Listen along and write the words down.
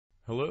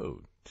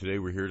Hello, today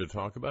we're here to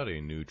talk about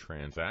a new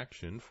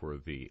transaction for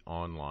the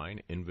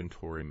online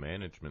inventory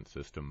management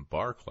system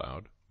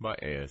BarCloud by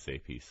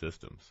ASAP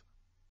Systems.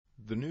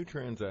 The new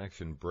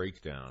transaction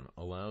breakdown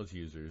allows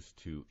users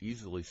to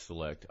easily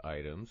select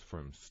items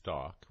from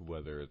stock,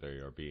 whether they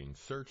are being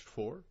searched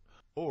for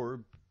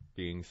or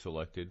being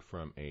selected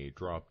from a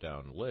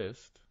drop-down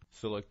list,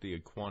 select the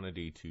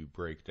quantity to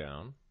break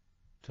down,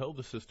 tell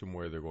the system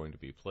where they're going to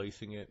be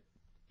placing it,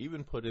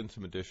 even put in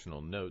some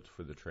additional notes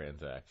for the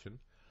transaction,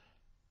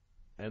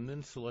 and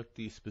then select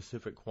the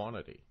specific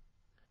quantity.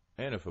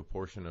 And if a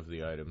portion of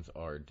the items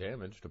are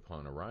damaged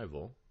upon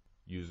arrival,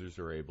 users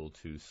are able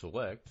to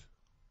select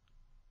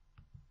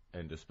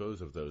and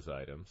dispose of those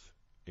items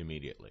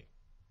immediately.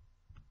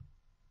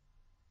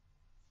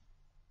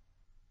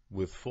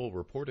 With full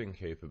reporting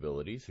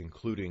capabilities,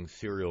 including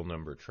serial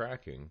number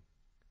tracking,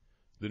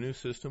 the new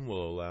system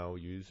will allow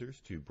users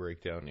to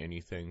break down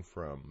anything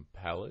from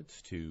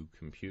pallets to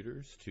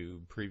computers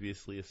to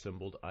previously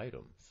assembled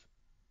items.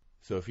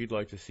 So if you'd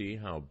like to see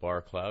how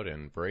BarCloud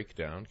and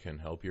Breakdown can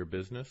help your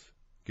business,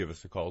 give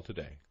us a call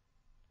today.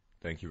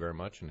 Thank you very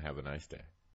much and have a nice day.